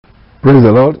Praise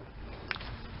the Lord.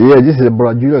 Yeah, this is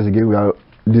Brother Julius again. We are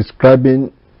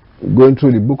going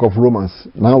through the book of Romans.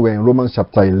 Now we're in Romans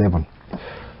chapter 11.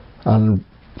 And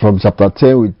from chapter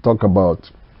 10 we talk about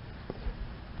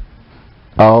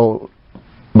how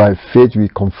by faith we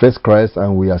confess Christ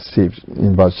and we are saved.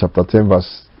 In verse chapter 10,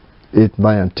 verse 8,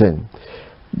 9 and 10.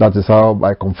 That is how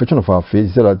by confession of our faith,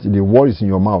 he said that the word is in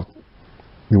your mouth,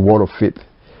 the word of faith.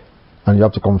 And you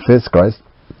have to confess Christ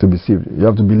to be saved. You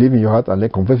have to believe in your heart and then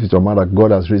confess with your mouth that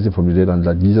God has raised him from the dead and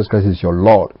that Jesus Christ is your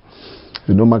Lord.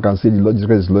 So no man can say the Lord Jesus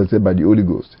Christ is Lord except by the Holy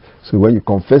Ghost. So when you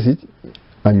confess it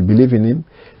and you believe in him,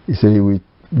 he said he will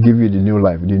give you the new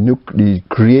life, the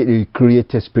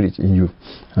created spirit in you,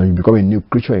 and you become a new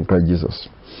creature in Christ Jesus.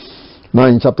 Now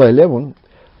in chapter 11,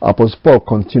 Apostle Paul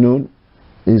continued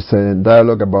his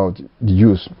dialogue about the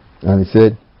Jews, and he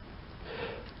said,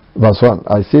 verse 1,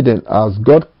 I say then, as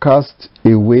God cast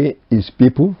away his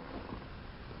people,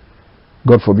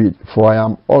 God forbid, for I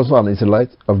am also an Israelite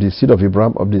of the seed of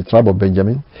Abraham, of the tribe of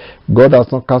Benjamin. God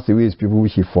has not cast away his people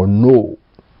which he foreknow,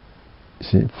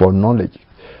 for knowledge.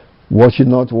 Watch it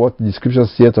not what the scripture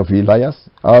saith of Elias,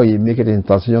 how he maketh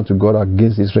intercession to God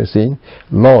against Israel, saying,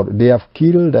 Lord, they have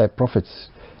killed thy prophets,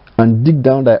 and dig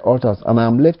down thy altars, and I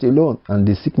am left alone, and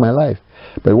they seek my life.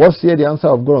 But what saith the answer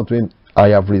of God unto him? I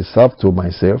have reserved to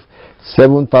myself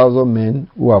 7,000 men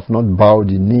who have not bowed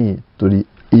the knee to the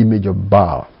image of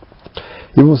Baal.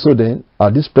 Even so then,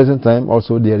 at this present time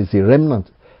also there is a remnant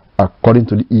according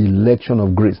to the election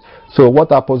of grace. So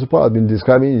what Apostle Paul has been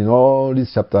describing in all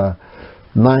this chapter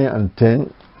 9 and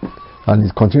 10, and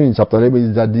he's continuing in chapter 11,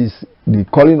 is that the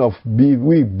calling of we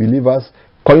believers,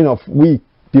 calling of we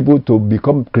people to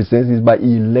become Christians is by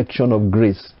election of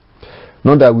grace.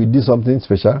 Not that we did something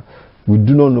special. We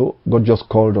do not know. God just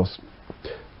called us.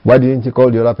 Why didn't he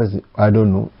call the other person? I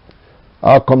don't know.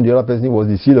 How come the other person was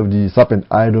the seed of the serpent?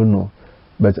 I don't know.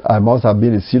 But I must have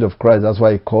been the seed of Christ. That's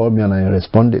why he called me and I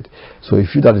responded. So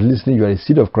if you that is listening, you are a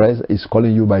seed of Christ, he's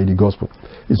calling you by the gospel.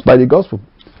 It's by the gospel.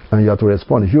 And you have to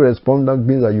respond. If you respond, that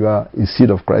means that you are a seed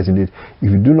of Christ indeed.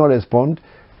 If you do not respond,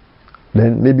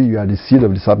 then maybe you are the seed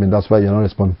of the serpent. That's why you're not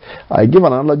responding. I gave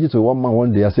an analogy to one man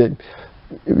one day. I said,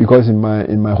 because in my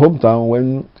hometown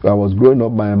when I was growing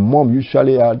up, my mom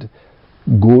usually had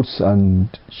goats and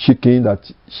chicken that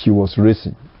she was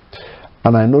raising.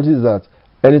 And I noticed that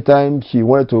anytime she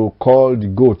wanted to call the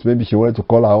goat, maybe she wanted to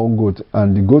call her own goat,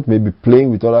 and the goat may be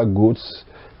playing with other goats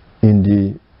in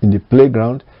the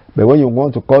playground. But when you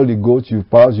want to call the goat, you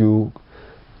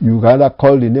either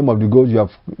call the name of the goat.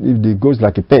 If the goat is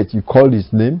like a pet, you call his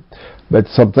name. But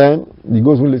sometimes the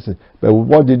goats won't listen. But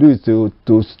what they do is to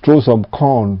throw some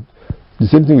corn. The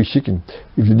same thing with chicken.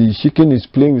 If the chicken is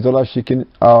playing with other chicken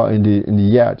in the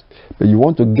yard, but you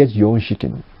want to get your own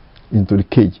chicken into the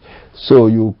cage, so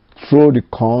you throw the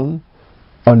corn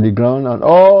on the ground, and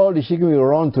all the chicken will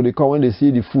run to the corn when they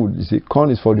see the food. You see, corn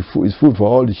is for the food. It's food for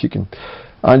all the chicken.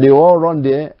 And they all run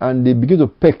there and they begin to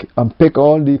peck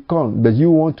all the corn. But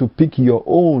you want to pick your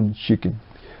own chicken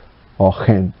or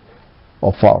hen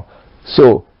or fowl.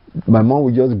 So my mom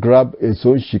will just grab his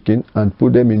own chicken and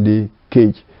put them in the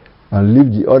cage and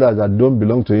leave the others that don't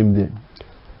belong to him there.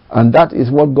 And that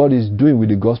is what God is doing with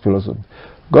the gospel also.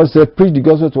 God said, preach the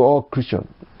gospel to all Christians.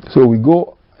 So we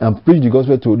go and preach the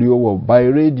gospel to the whole world by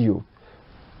radio,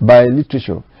 by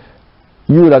literature.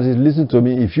 You that is listening to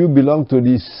me, if you belong to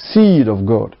the seed of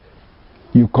God,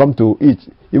 you come to it.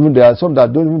 Even there are some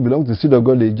that don't even belong to the seed of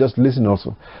God, they just listen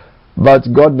also. But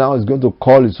God now is going to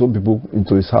call his own people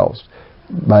into his house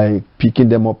by picking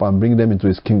them up and bringing them into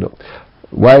his kingdom.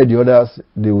 While the others,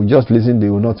 they will just listen, they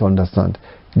will not understand.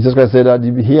 Jesus Christ said that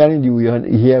hearing you will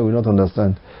hear, will not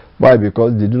understand. Why?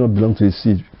 Because they do not belong to his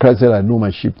seed. Christ said, I know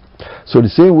my sheep. So the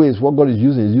same way is what God is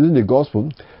using. He's using the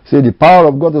gospel. Say the power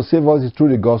of God to save us is through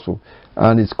the gospel.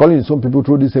 And it's calling some people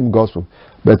through the same gospel.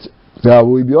 But there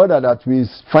will be others that we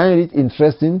find it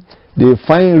interesting. They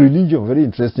find religion very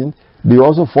interesting. They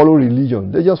also follow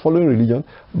religion. They're just following religion.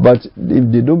 But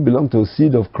if they don't belong to the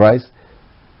seed of Christ,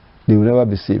 they will never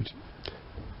be saved.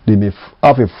 They may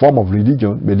have a form of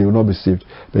religion, but they will not be saved.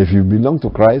 But if you belong to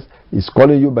Christ, he's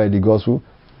calling you by the gospel.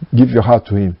 Give your heart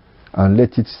to him and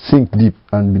let it sink deep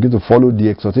and begin to follow the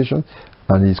exhortation,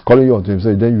 and he's calling you unto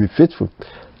himself. Then you'll be faithful.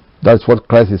 That's what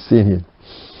Christ is saying here.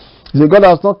 He said, God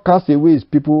has not cast away his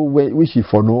people which he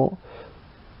foreknow.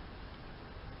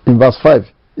 In verse 5,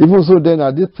 even so then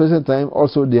at this present time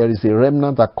also there is a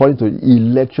remnant according to the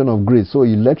election of grace. So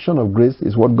election of grace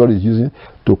is what God is using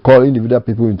to call individual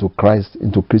people into Christ,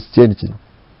 into Christianity.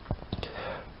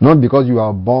 Not because you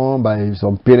are born by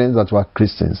some parents that were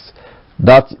Christians.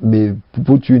 That may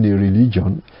put you in a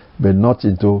religion, but not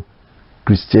into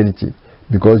Christianity.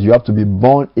 Because you have to be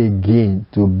born again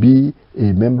to be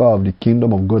a member of the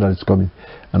kingdom of God that is coming.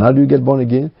 And how do you get born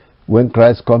again? When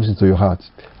Christ comes into your heart.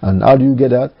 And how do you get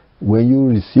that? When you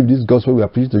receive this gospel we are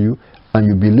preaching to you, and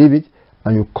you believe it,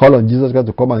 and you call on Jesus Christ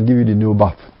to come and give you the new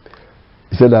birth.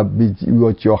 He said that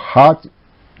with your heart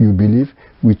you believe,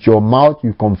 with your mouth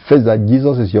you confess that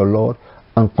Jesus is your Lord,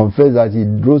 and confess that He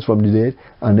rose from the dead,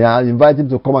 and then invite Him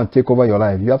to come and take over your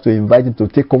life. You have to invite Him to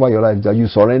take over your life, that you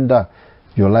surrender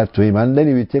your life to Him, and then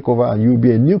He will take over, and you will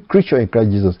be a new creature in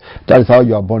Christ Jesus. That is how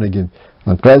you are born again.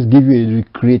 And Christ gives you a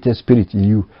recreated spirit in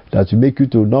you that will make you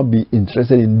to not be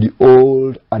interested in the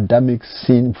old Adamic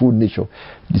sinful nature.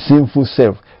 The sinful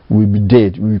self will be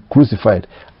dead, will be crucified,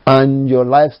 and your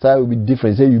lifestyle will be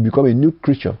different. Say you become a new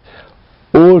creature.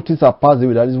 All things are passed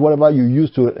away. That is, whatever you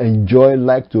used to enjoy,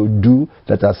 like to do,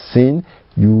 that are sin,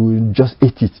 you just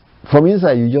eat it. From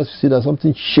inside, you just see that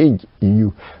something changed in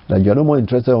you. That you are no more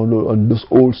interested on those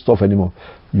old stuff anymore.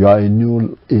 You are a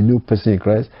new person in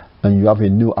Christ, and you have a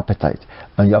new appetite,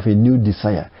 and you have a new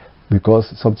desire,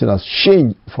 because something has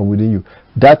changed from within you.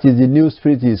 That is the new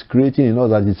spirit He is creating in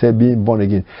us, that He said, being born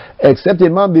again. Except a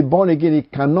man be born again, he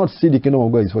cannot see the kingdom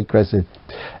of God, is what Christ said.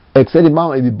 Except a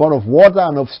man be born of water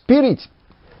and of spirit,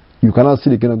 you cannot see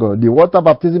the kingdom of God. The water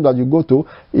baptism that you go to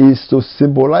is to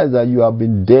symbolize that you have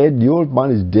been dead. The old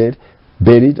man is dead,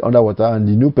 buried under water, and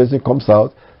the new person comes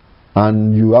out,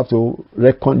 and you have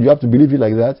to believe it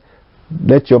like that.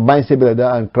 Let your mind say like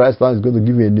that, and Christ is going to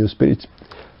give you a new spirit.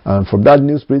 And from that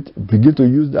new spirit, begin to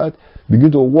use that,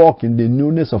 begin to walk in the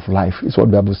newness of life. Is what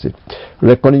the Bible says.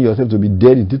 Reckoning yourself to be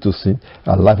dead indeed to sin,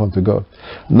 and life unto God.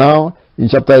 Now, in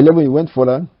chapter 11, he went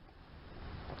further.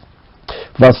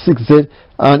 Verse 6 said,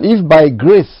 and if by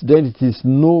grace, then it is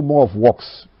no more of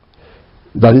works.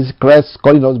 That is, Christ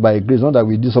calling us by grace, not that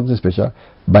we do something special.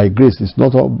 By grace, it's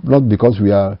not because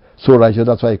we are so righteous,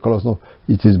 that's why He calls us. No,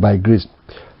 it is by grace.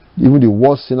 Even the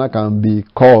worst sinner can be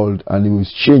called, and he will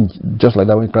change, just like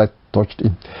that when Christ touched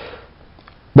him.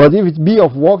 But if it be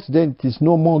of works, then it is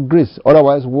no more grace.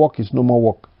 Otherwise, work is no more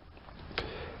work.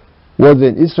 Well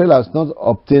then, Israel has not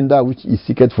obtained that which he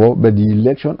seeketh for, but the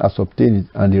election has obtained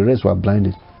it, and the rest were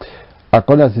blinded.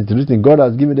 According as it is written, God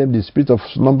has given them the spirit of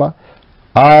slumber,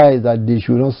 eyes that they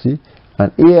should not see,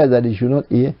 and ears that they should not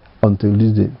hear, until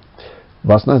this day.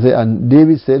 Verse 9 says, and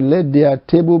David said, let their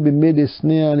table be made a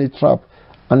snare and a trap,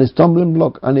 and a stumbling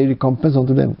block, and a recompense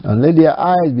unto them. And let their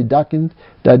eyes be darkened,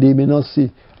 that they may not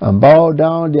see, and bow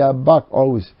down their back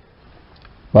always.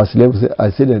 Verse 11 says, I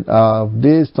say then, have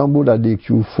they stumbled that they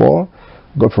should fall?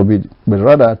 God forbid. But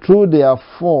rather, through their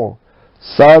fall,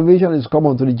 salvation is come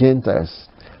unto the Gentiles,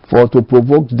 for to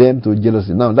provoke them to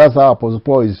jealousy. Now, that's how Apostle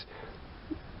Paul is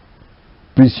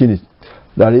preaching it.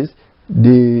 That is,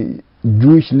 the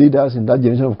Jewish leaders in that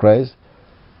generation of Christ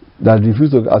that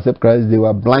refused to accept Christ, they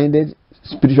were blinded,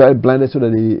 spiritually blinded, so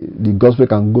that the gospel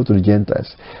can go to the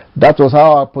Gentiles. That was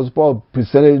how Apostle Paul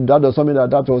presented. That was something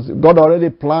that was God already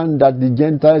planned, that the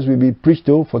Gentiles will be preached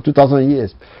to for 2,000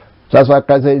 years. That's why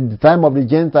Christ said, the time of the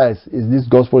Gentiles is this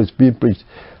gospel is being preached.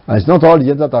 And it's not all the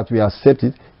Gentiles that will accept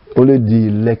it, only the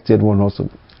elected one also.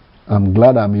 I'm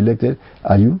glad I'm elected.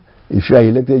 Are you? If you are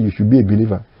elected, you should be a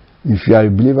believer. If you are a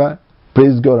believer,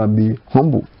 praise God and be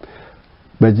humble.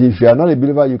 But if you are not a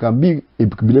believer, you can be a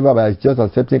believer by just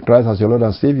accepting Christ as your Lord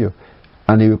and Savior.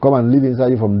 And He will come and live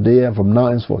inside you from there, from now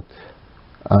henceforth.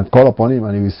 And call upon Him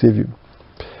and He will save you.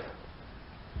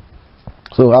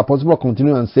 So Apostle Paul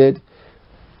continued and said,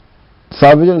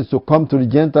 salvation is to come to the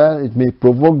Gentiles. It may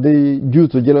provoke the Jews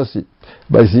to jealousy.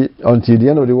 But you see, until the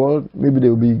end of the world, maybe they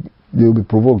will be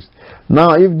provoked.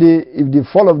 Now, if the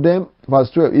fall of them, verse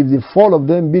 12, if the fall of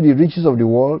them be the riches of the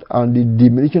world, and the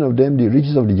diminution of them the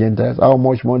riches of the Gentiles, how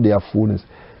much more their fullness?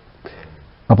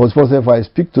 Apostle Paul said, if I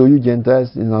speak to you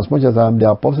Gentiles, inasmuch as I am the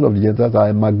apostle of the Gentiles,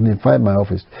 I magnify my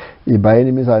office. If by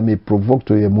any means I may provoke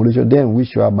to emulation, then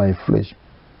which you are my flesh.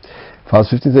 Verse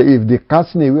 15 says, if the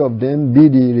casting away of them be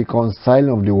the reconciling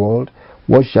of the world,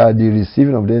 what shall the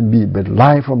receiving of them be but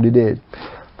life from the dead?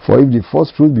 For if the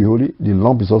first fruit be holy, the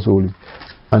lump is also holy.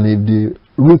 And if the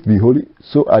root be holy,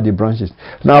 so are the branches.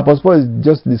 Now Apostle Paul is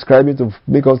just describing to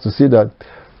make us to see that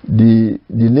the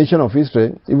nation of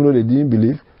Israel, even though they didn't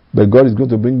believe, but God is going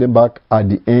to bring them back at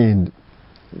the end.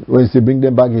 When you say bring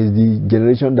them back, is the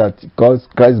generation that Christ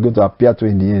is going to appear to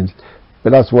in the end.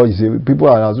 But that's what you say. People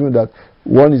are assuming that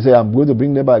when you say I'm going to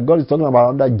bring them back, God is talking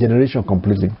about that generation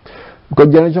completely.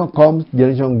 Because generation comes,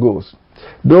 generation goes.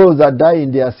 Those that die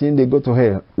in their sin, they go to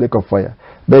hell, lake of fire.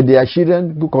 But their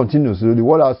children go continue. So the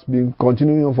world has been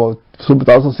continuing for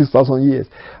 2,000, 6,000 years.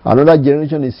 Another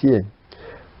generation is here.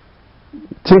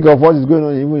 Think of what is going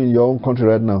on even in your own country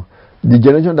right now. The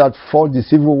generation that fought the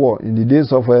civil war in the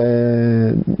days of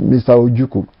Mr.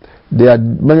 Ojukwu,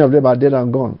 many of them are dead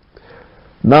and gone.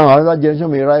 Now another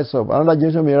generation may rise up. Another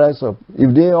generation may rise up.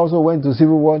 If they also went to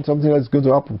civil war, something else is going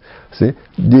to happen. See,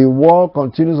 the war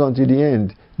continues until the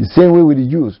end. The same way with the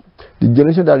Jews. The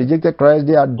generation that rejected Christ,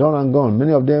 they are done and gone.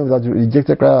 Many of them that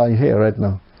rejected Christ are here right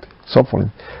now,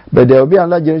 suffering. But there will be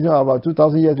another generation about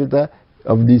 2,000 years later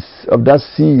of that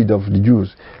seed of the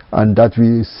Jews, and that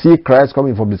will see Christ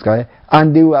coming from the sky,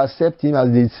 and they will accept Him as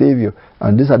the Savior.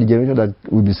 And these are the generation that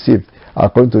will be saved,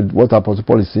 according to what Apostle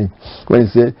Paul is saying when he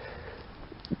said,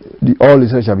 all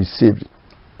Israel shall be saved,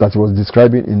 that he was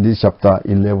describing in this chapter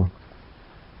 11.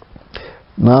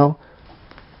 Now,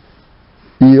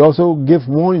 he also gave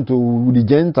warning to the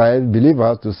Gentile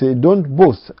believers to say, don't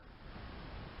boast.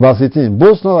 Verse 18,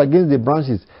 boast not against the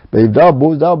branches, but if thou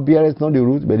boast, thou bearest not the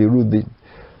root, but the root thee.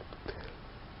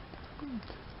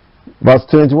 Verse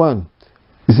 21,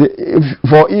 he said,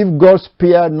 for if God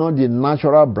spared not the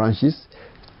natural branches,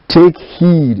 take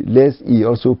heed lest He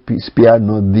also spare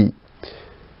not thee.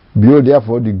 Behold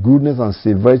therefore the goodness and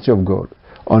severity of God.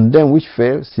 On them which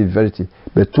fell, severity,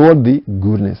 but toward thee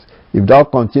goodness. If thou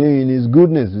continue in His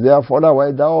goodness, therefore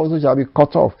otherwise thou also shalt be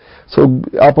cut off. So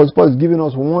Apostle Paul is giving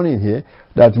us warning here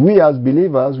that we as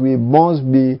believers, we must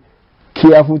be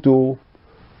careful to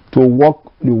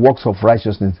walk the works of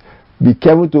righteousness. Be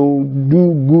careful to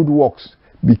do good works.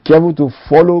 Be careful to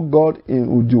follow God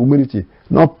in humility,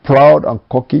 not proud and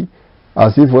cocky,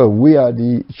 as if we are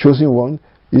the chosen one.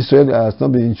 Israel has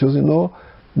not been chosen. No,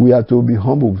 we are to be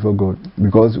humble before God,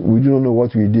 because we do not know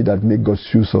what we did that made God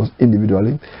choose us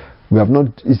individually. We have not,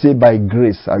 He said, by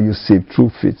grace are you saved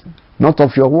through faith, not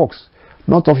of your works,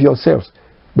 not of yourselves,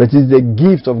 but it's the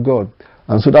gift of God.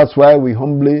 And so that's why we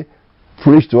humbly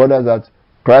preach to others that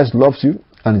Christ loves you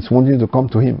and is wanting you to come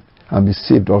to Him and be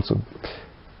saved also.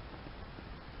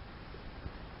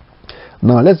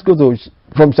 Now let's go to,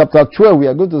 from chapter 12, we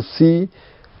are going to see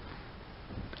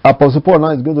Apostle Paul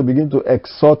now is going to begin to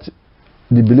exhort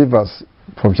the believers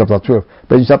from chapter 12.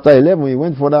 But in chapter 11, he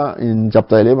went further in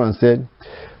chapter 11 and said,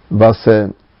 verse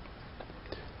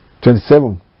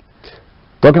 27,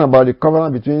 talking about the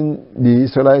covenant between the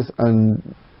Israelites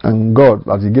and God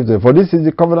that He gives them. For this is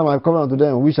the covenant I have covenant to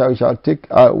them, which I shall take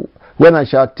when I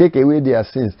shall take away their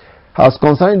sins. As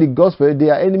concerning the gospel, they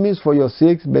are enemies for your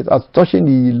sakes, but as touching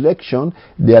the election,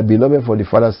 they are beloved for the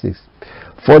Father's sakes.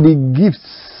 For the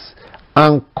gifts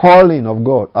and calling of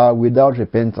God are without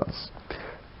repentance.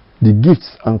 The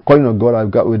gifts and calling of God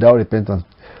are without repentance.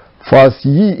 For as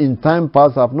ye in time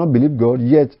past have not believed God,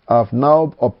 yet have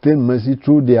now obtained mercy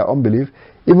through their unbelief,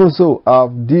 even so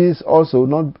have these also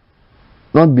not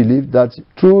believed, that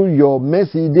through your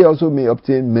mercy they also may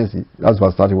obtain mercy. That's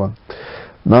verse 31.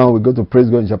 Now we go to praise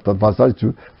God in verse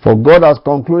 32. For God has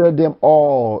concluded them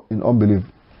all in unbelief.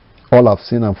 All have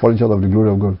sinned and fallen short of the glory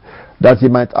of God, that He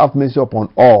might have mercy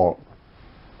upon all.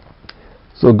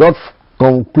 So God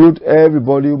conclude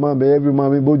everybody, every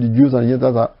man, both the Jews and the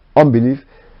Gentiles, are unbelief,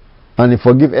 and He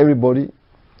forgive everybody,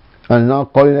 and now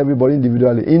calling everybody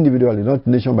individually, not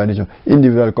nation by nation,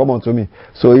 individually, come unto me.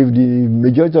 So if the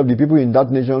majority of the people in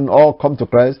that nation all come to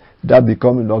Christ, that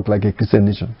becomes like a Christian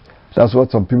nation. That's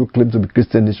what some people claim to be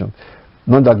Christian nation.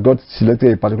 Not that God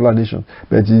selected a particular nation,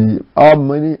 but how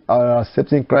many are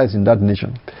accepting Christ in that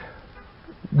nation?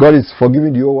 God is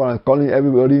forgiving the whole world and calling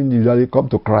everybody individually come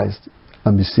to Christ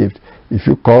and be saved. If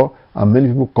you call, and many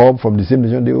people come from the same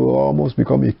nation, they will almost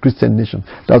become a Christian nation.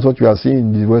 That's what we are seeing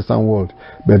in the Western world.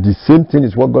 But the same thing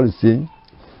is what God is saying.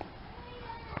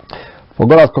 For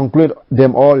God has concluded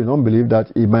them all in unbelief,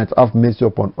 that He might have mercy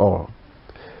upon all.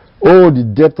 Oh, the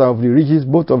depth of the riches,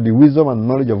 both of the wisdom and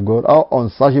knowledge of God! How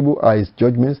unsearchable are His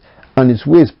judgments, and His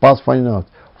ways past finding out.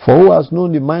 For who has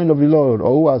known the mind of the Lord, or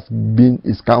who has been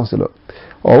His counselor,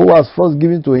 or who has first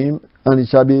given to Him, and it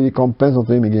shall be recompensed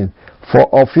unto Him again?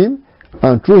 For of Him,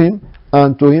 and through Him,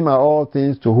 and to Him are all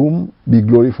things, to whom be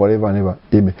glory forever and ever.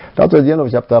 Amen. That was the end of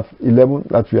chapter 11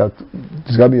 that we are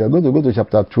describing. We are going to go to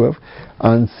chapter 12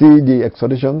 and see the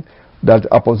exhortation that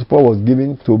Apostle Paul was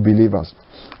giving to believers.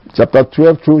 Chapter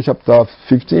 12 through chapter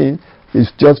 15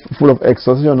 is just full of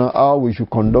exhortation on how we should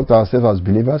conduct ourselves as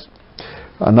believers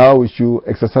and how we should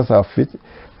exercise our faith.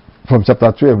 From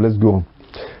chapter 12, let's go on.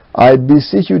 I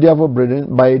beseech you therefore,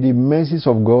 brethren, by the mercies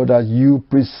of God, that you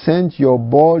present your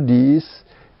bodies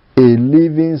a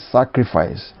living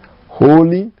sacrifice,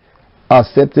 holy,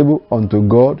 acceptable unto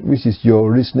God, which is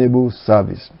your reasonable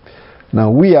service.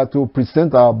 Now we are to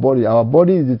present our body. Our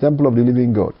body is the temple of the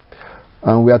living God.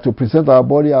 And we are to present our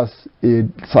body as a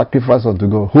sacrifice unto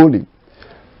God, holy,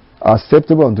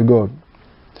 acceptable unto God.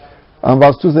 And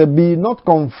verse 2 says, be not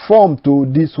conformed to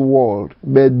this world,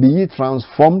 but be ye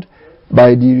transformed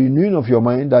by the renewing of your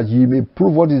mind, that ye may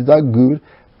prove what is that good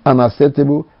and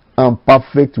acceptable and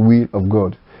perfect will of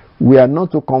God. We are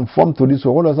not to conform to this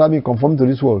world. What does that mean, conform to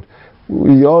this world?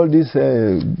 With all these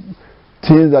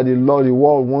things that the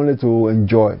world wanted to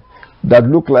enjoy, that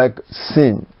look like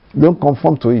sin, don't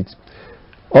conform to it.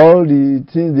 All the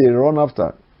things they run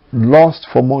after, lust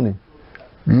for money,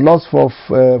 lust for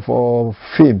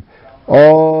fame,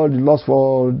 all the lust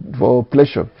for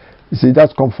pleasure. You see,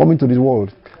 that's conforming to this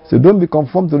world. So don't be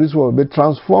conformed to this world, but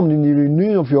transformed in the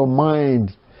renewing of your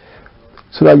mind,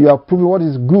 so that you are proving what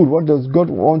is good, what does God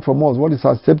want from us, what is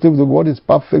acceptable to God, what is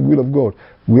perfect will of God.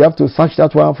 We have to search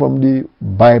that one from the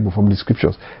Bible, from the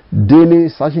scriptures. Daily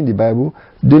searching the Bible,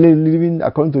 daily living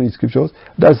according to the scriptures.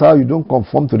 That's how you don't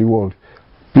conform to the world.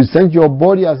 Present your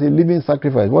body as a living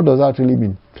sacrifice. What does that really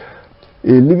mean?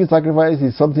 A living sacrifice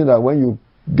is something that when you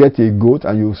get a goat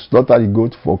and you slaughter the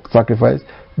goat for sacrifice,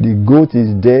 the goat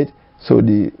is dead, so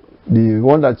the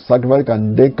one that sacrifice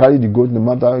can then carry the goat. No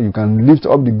matter, you can lift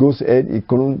up the goat's head, it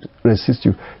couldn't resist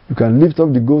you. You can lift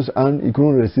up the goat's hand, it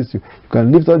couldn't resist you. You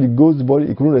can lift up the goat's body,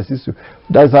 it couldn't resist you.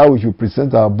 That's how we should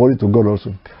present our body to God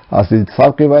also, as a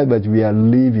sacrifice that we are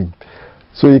living.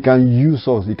 So He can use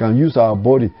us, He can use our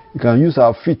body, He can use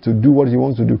our feet to do what He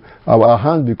wants to do. Our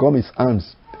hands become His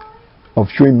hands of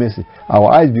showing mercy.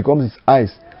 Our eyes become His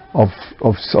eyes of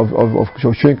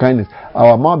showing kindness.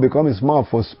 Our mouth becomes His mouth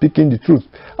for speaking the truth.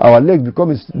 Our legs become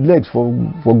His legs for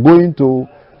going to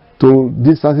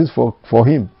distances for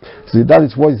Him. See, that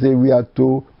is what He says. We are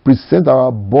to present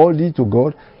our body to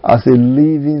God as a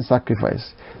living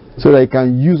sacrifice, so that He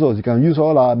can use us. He can use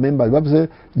all our members. The Bible says,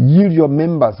 yield your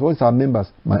members. What is our members?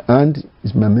 My hand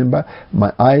is my member,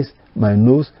 my eyes, my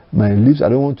nose, my lips. I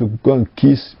don't want to go and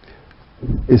kiss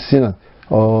a sinner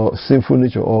or sinful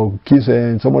nature, or kiss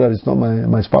someone that is not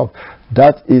my spouse.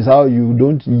 That is how you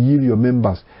don't yield your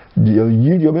members. You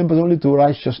yield your members only to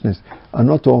righteousness, and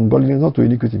not to ungodliness, not to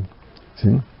iniquity.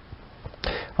 See?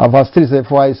 And verse 3 says,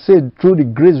 for I said, through the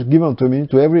grace given unto me,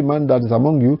 to every man that is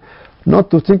among you, not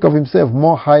to think of himself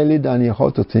more highly than he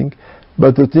ought to think,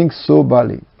 but to think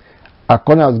soberly,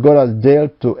 according as God has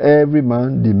dealt to every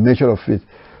man the measure of faith.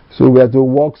 So we are to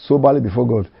walk soberly before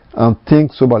God, and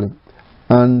think soberly,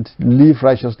 and live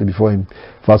righteously before Him.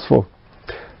 Verse 4.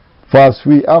 For as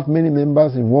we have many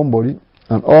members in one body,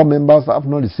 and all members have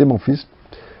not the same office,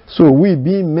 so we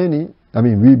being many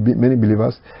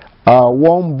believers, are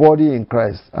one body in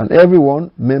Christ, and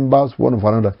everyone members one of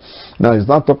another. Now, it's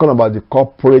not talking about the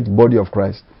corporate body of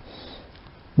Christ,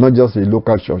 not just a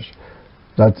local church.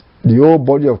 That the whole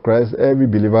body of Christ, every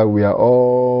believer, we are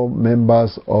all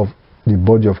members of the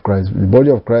body of Christ. The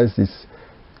body of Christ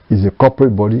is a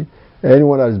corporate body.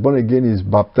 Anyone that is born again is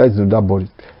baptized into that body.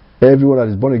 Everyone that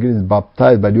is born again is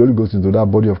baptized by the Holy Ghost into that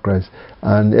body of Christ.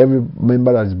 And every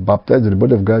member that is baptized in the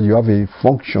body of Christ, you have a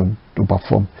function to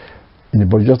perform in the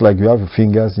body. Just like you have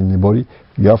fingers in the body,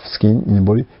 you have skin in the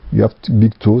body, you have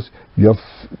big toes, you have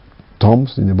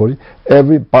thumbs in the body.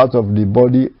 Every part of the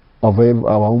body of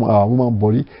our woman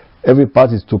body, every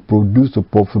part is to produce, to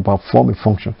perform a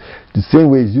function. The same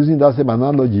way is using that same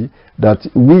analogy, that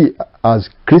we as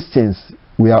Christians,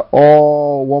 we are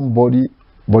all one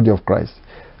body of Christ,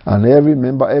 and every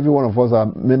one of us are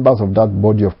members of that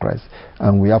body of Christ,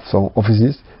 and we have some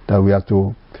offices that we have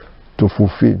to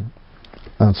fulfill,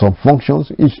 and some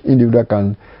functions each individual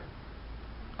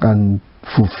can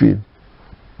fulfill.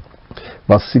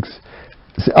 Verse 6.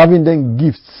 So having then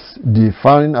gifts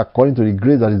differing according to the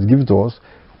grace that is given to us,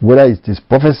 whether it is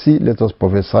prophecy, let us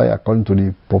prophesy according to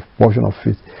the proportion of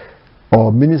faith,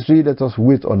 or ministry, let us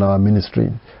wait on our ministry,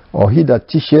 or he that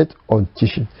teacheth on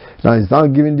teaching. Now it's now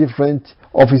giving different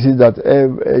offices that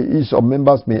each of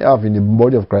members may have in the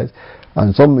body of Christ,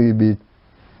 and some may be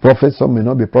prophets, some may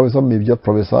not be prophets, some may just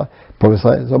prophesy,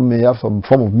 some may have some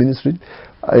form of ministry.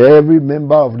 Every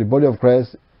member of the body of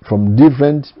Christ from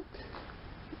different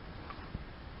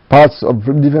parts of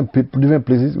different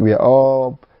places, we are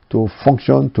all to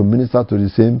function, to minister to the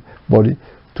same body,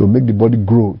 to make the body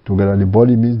grow together. The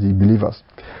body means the believers.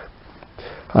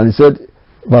 And he said,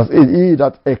 verse 8, he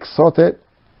that exhorted,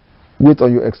 wait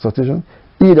on your exhortation.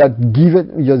 He that giveth,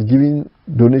 just giving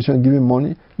donation, giving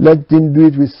money, let him do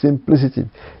it with simplicity.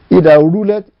 He that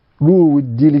ruleth, rule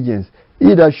with diligence.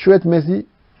 He that showeth mercy,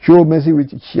 show mercy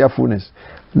with cheerfulness.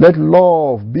 Let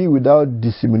love be without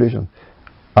dissimulation.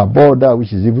 Abhor that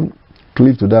which is evil,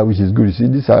 cleave to that which is good. You see,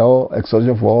 these are all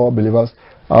exhortations for all believers,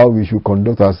 how we should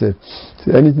conduct ourselves.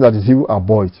 See, anything that is evil,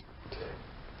 avoid,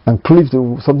 and cleave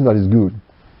to something that is good.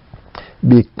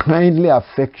 Be kindly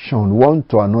affectioned one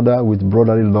to another with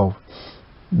brotherly love.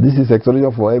 This is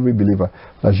exhortation for every believer,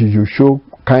 that you should show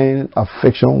kind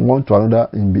affection one to another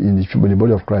in the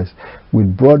body of Christ,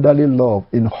 with brotherly love,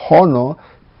 in honor,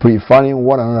 preferring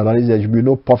one another. That is, there should be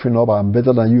no puffing up. I'm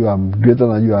better than you, I'm greater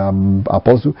than you, I'm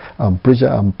apostle, I'm preacher,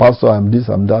 I'm pastor, I'm this,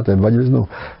 I'm that, evangelist. No,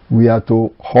 we are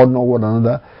to honor one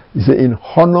another. He said, in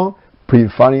honor,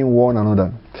 preferring one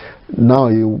another. Now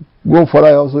you go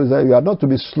further also, is that you are not to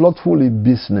be slothful in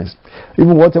business.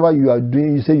 Even whatever you are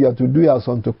doing, you say you have to do it as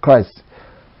unto Christ.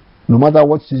 No matter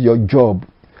what is your job,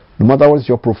 no matter what is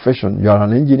your profession, you are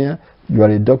an engineer, you are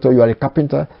a doctor, you are a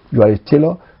carpenter, you are a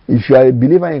tailor. If you are a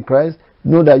believer in Christ,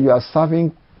 know that you are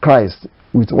serving Christ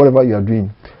with whatever you are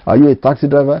doing. Are you a taxi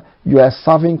driver? You are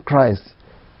serving Christ,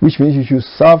 which means you should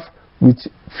serve with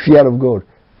fear of God,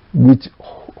 with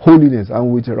holiness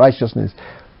and with righteousness.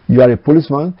 You are a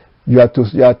policeman. You are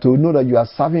to know that you are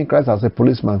serving Christ as a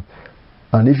policeman.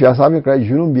 And if you are serving Christ, you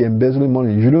shouldn't be embezzling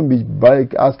money. You shouldn't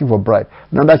be asking for bribe.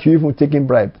 Not that you even taking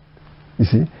bribe. You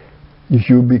see, you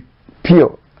should be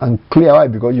pure and clear. Why?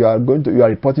 Because you are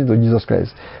reporting to Jesus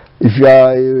Christ. If you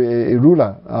are a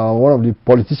ruler, one of the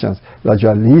politicians, that you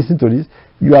are listening to this,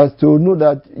 you have to know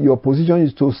that your position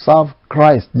is to serve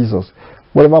Christ Jesus.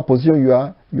 Whatever position you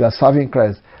are serving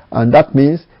Christ, and that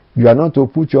means you are not to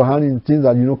put your hand in things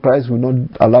that you know Christ will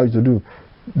not allow you to do,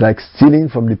 like stealing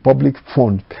from the public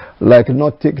fund, like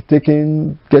not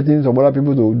getting some other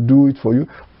people to do it for you,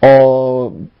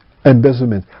 or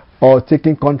embezzlement, or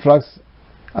taking contracts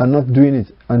and not doing it,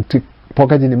 and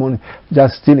pocketing the money,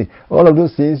 just stealing. All of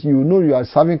those things, you know you are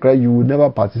serving Christ, you will never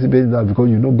participate in that, because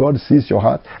you know God sees your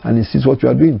heart and He sees what you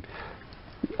are doing.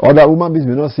 Other human beings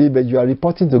may not see, but you are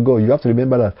reporting to God. You have to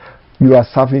remember that you are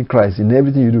serving Christ in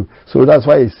everything you do. So that's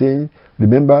why He's saying,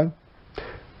 remember,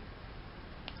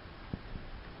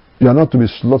 you are not to be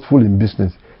slothful in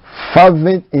business.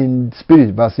 Fervent in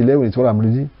spirit, verse 11 is what I'm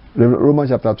reading.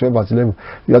 Romans chapter 12, verse 11.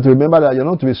 You have to remember that you are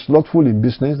not to be slothful in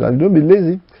business, and don't be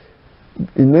lazy.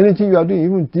 In anything you are doing,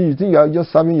 even you think you are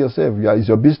just serving yourself, it's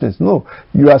your business. No,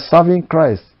 you are serving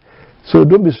Christ. So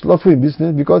don't be slothful in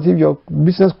business, because if your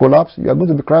business collapses, you are going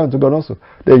to be crying to God also.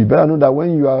 Then you better know that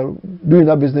when you are doing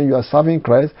that business, you are serving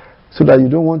Christ, so that you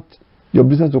don't want your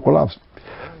business to collapse.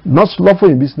 Not slothful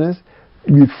in business,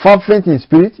 be fervent in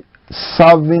spirit,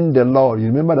 serving the Lord. You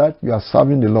remember that? You are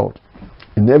serving the Lord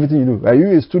in everything you do. Are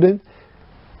you a student?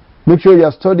 Make sure you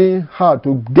are studying hard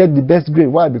to get the best grade.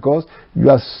 Why? Because you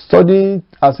are studying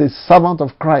as a servant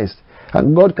of Christ.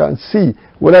 And God can see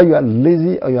whether you are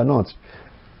lazy or you are not.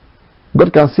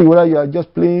 God can see whether you are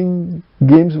just playing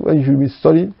games when you should be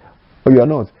studying or you are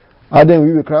not. And then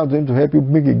we will cry out to Him to help you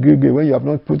make a great grade when you have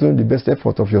not put in the best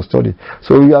effort of your study.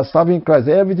 So you are serving Christ.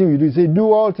 Everything you do, you say,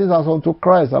 do all things as unto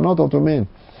Christ and not unto men.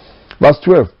 Verse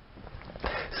 12.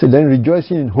 So then,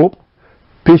 rejoicing in hope,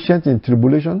 patient in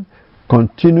tribulation,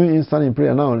 continuing instant in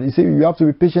prayer. Now, you see, you have to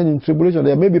be patient in tribulation.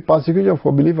 There may be persecution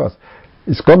for believers.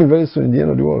 It's coming very soon in the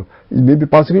end of the world. It may be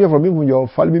persecution from even your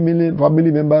family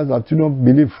members that do not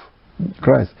believe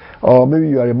Christ. Or maybe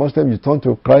you are a Muslim, you turn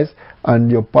to Christ, and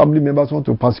your family members want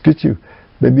to persecute you.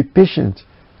 But be patient.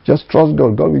 Just trust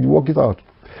God. God will work it out.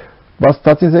 Verse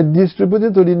 13 said,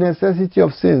 distributing to the necessity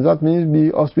of saints. That means be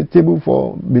hospitable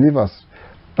for believers.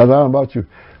 That's all about you.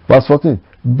 Verse 14.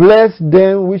 Bless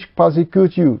them which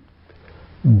persecute you.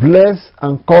 Bless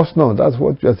and curse not. That's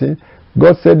what you are saying.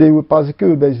 God said they will persecute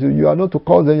you, but you are not to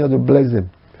curse them, you are to bless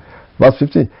them. Verse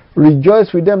 15.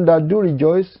 Rejoice with them that do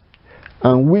rejoice,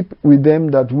 and weep with them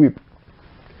that weep.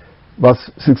 Verse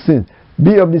 16.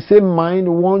 Be of the same mind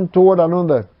one toward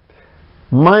another.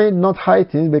 Mind not high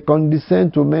things, but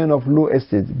condescend to men of low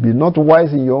estate. Be not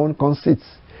wise in your own conceits.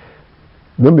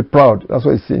 Don't be proud. That's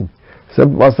what it's saying.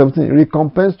 Verse 17.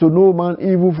 Recompense to no man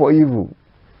evil for evil.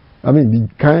 I mean,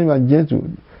 be kind and gentle.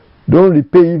 Don't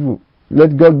repay evil.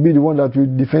 Let God be the one that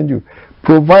will defend you.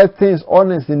 Provide things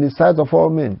honest in the sight of all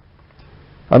men.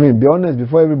 I mean, be honest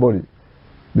before everybody.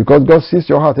 Because God sees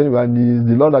your heart anyway, and He is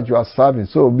the Lord that you are serving.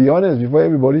 So be honest before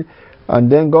everybody,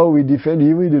 and then God will defend you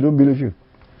even if they don't believe you.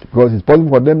 Because it's possible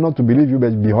for them not to believe you,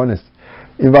 but be honest.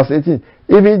 In verse 18,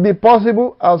 if it be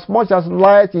possible, as much as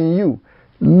light in you,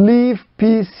 live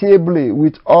peaceably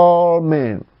with all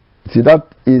men. See,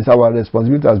 that is our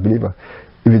responsibility as believers.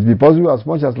 If it be possible, as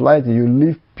much as light in you,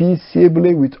 live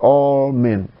peaceably with all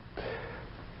men.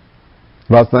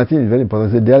 Verse 19 is very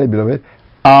important. It says, dearly beloved,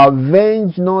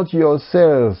 avenge not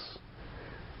yourselves.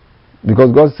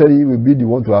 Because God said He will be the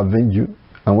one to avenge you.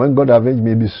 And when God avenges,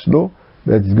 may be slow,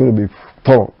 but it's going to be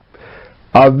thorough.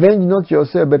 Avenge not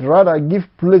yourself, but rather give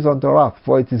place unto wrath.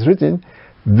 For it is written,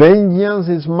 vengeance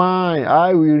is mine,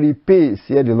 I will repay,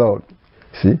 saith the Lord.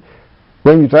 See?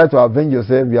 When you try to avenge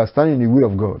yourself, you are standing in the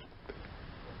way of God.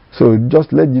 So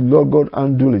just let the Lord God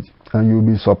handle it, and you'll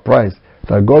be surprised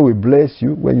that God will bless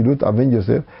you when you don't avenge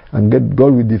yourself, and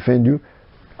God will defend you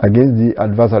against the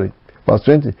adversary. Verse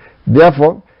 20.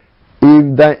 Therefore,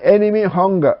 if thy enemy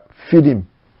hunger, feed him.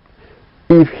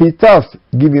 If he thirst,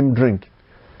 give him drink.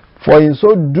 For in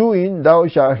so doing thou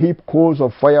shalt heap coals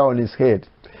of fire on his head.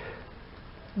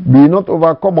 Be not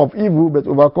overcome of evil, but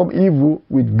overcome evil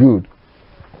with good.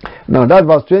 Now that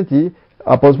verse 20,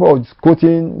 Apostle Paul is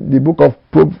quoting the book of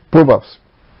Proverbs.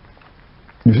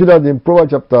 You see that in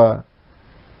Proverbs chapter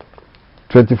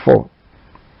 24.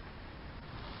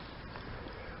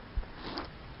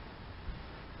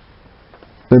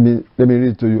 Let me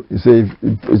read it to you. It says,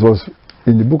 it was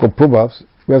in the book of Proverbs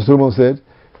where Solomon said,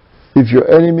 if your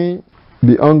enemy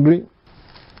be hungry,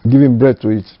 give him bread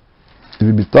to eat. If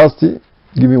he be thirsty,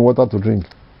 give him water to drink.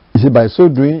 He said, by so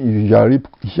doing, you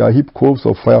shall heap coals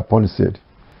of fire upon his head.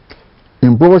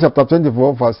 In Proverbs chapter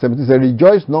 24, verse 17, it says,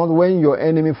 rejoice not when your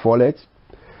enemy falleth,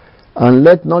 and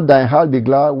let not thy heart be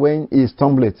glad when he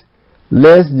stumbleth,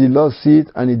 lest the Lord see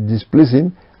it and it displease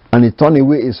him, and he turn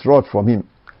away his wrath from him.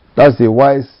 That's the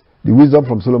wisdom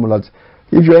from Solomon. That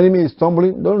if your enemy is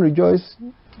stumbling, don't rejoice,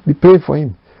 be praying for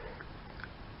him.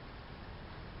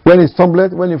 When he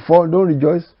stumbleth, when he falls, don't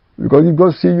rejoice, because if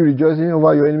God see you rejoicing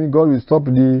over your enemy, God will stop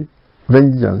the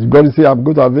vengeance. If God will say, I'm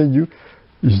going to avenge you,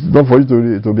 it's not for you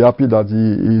to be happy that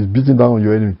he is beating down on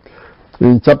your enemy.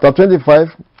 In chapter 25,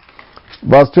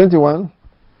 verse 21,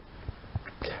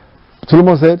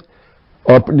 Solomon said,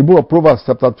 or in the book of Proverbs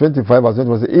chapter 25, verse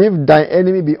 21, if thy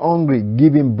enemy be hungry,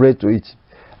 give him bread to eat,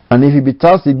 and if he be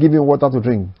thirsty, give him water to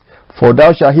drink. For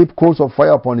thou shalt heap coals of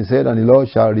fire upon his head, and the Lord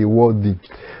shall reward thee.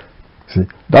 See,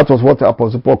 that was what the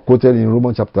Apostle Paul quoted in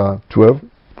Romans chapter 12,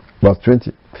 verse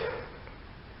 20.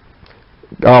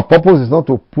 Our purpose is not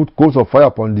to put coals of fire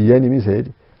upon the enemy's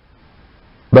head,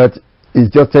 but it's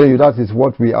just telling you that is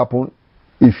what will happen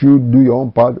if you do your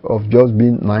own part of just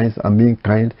being nice and being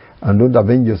kind and don't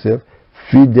avenge yourself.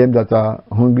 Feed them that are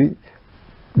hungry,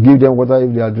 give them water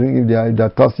if they are drinking, if they are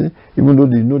thirsty, even though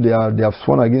they know they have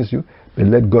sworn against you, but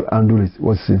let God handle it.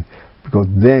 What's sin? Because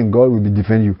then God will be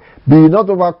defending you. Be not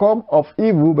overcome of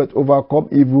evil, but overcome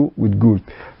evil with good.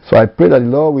 So I pray that the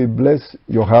Lord will bless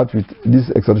your heart with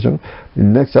this exhortation.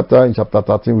 In the next chapter, in chapter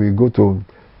 13, we go to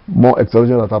more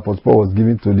exhortation that Apostle Paul was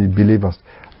giving to the believers.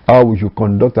 How we should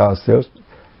conduct ourselves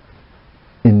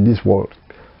in this world.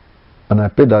 And I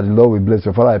pray that the Lord will bless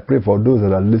you. Father, I pray for those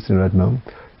that are listening right now.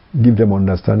 Give them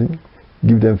understanding.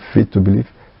 Give them faith to believe.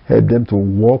 Help them to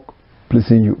walk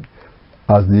pleasing you.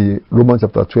 As the Romans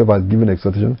chapter 12 has given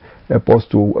exhortation, help all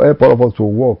of us to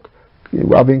walk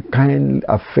having kind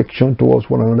affection towards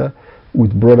one another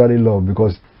with brotherly love,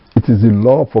 because it is the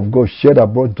love of God shed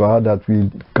abroad to our heart that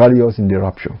will carry us in the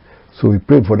rapture. So we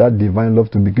pray for that divine love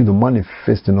to begin to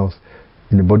manifest in us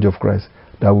in the body of Christ,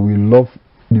 that we will love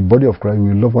the body of Christ, we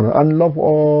will love one another and love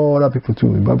all other people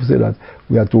too. The Bible says that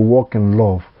we are to walk in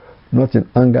love, not in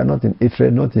anger, not in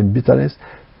hatred, not in bitterness.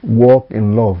 Walk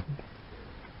in love.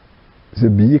 So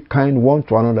be kind one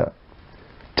to another,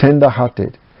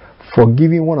 tender-hearted,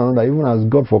 forgiving one another, even as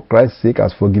God for Christ's sake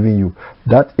has forgiven you.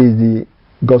 That is the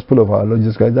gospel of our Lord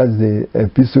Jesus Christ. That is the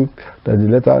epistle, that the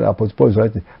letter the Apostle Paul is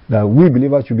writing, that we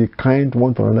believers should be kind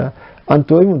one to another, and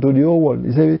to even to the whole world.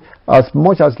 He said, as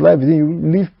much as life is in you,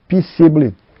 live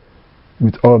peaceably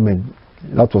with all men.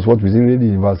 That was what we read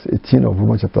in verse 18 of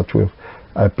Romans chapter 12.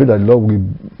 I pray that the Lord will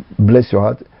bless your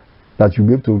heart, that you'll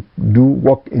be able to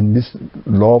walk in this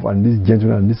love and this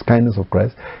gentleness and this kindness of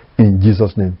Christ, in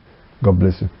Jesus' name. God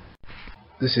bless you.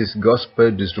 This is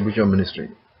Gospel Distribution Ministry,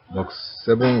 Box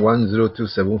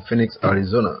 71027, Phoenix,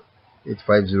 Arizona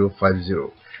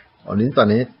 85050. On the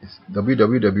internet, it's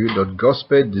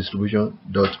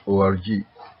www.gospeldistribution.org.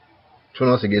 Join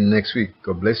us again next week.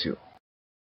 God bless you.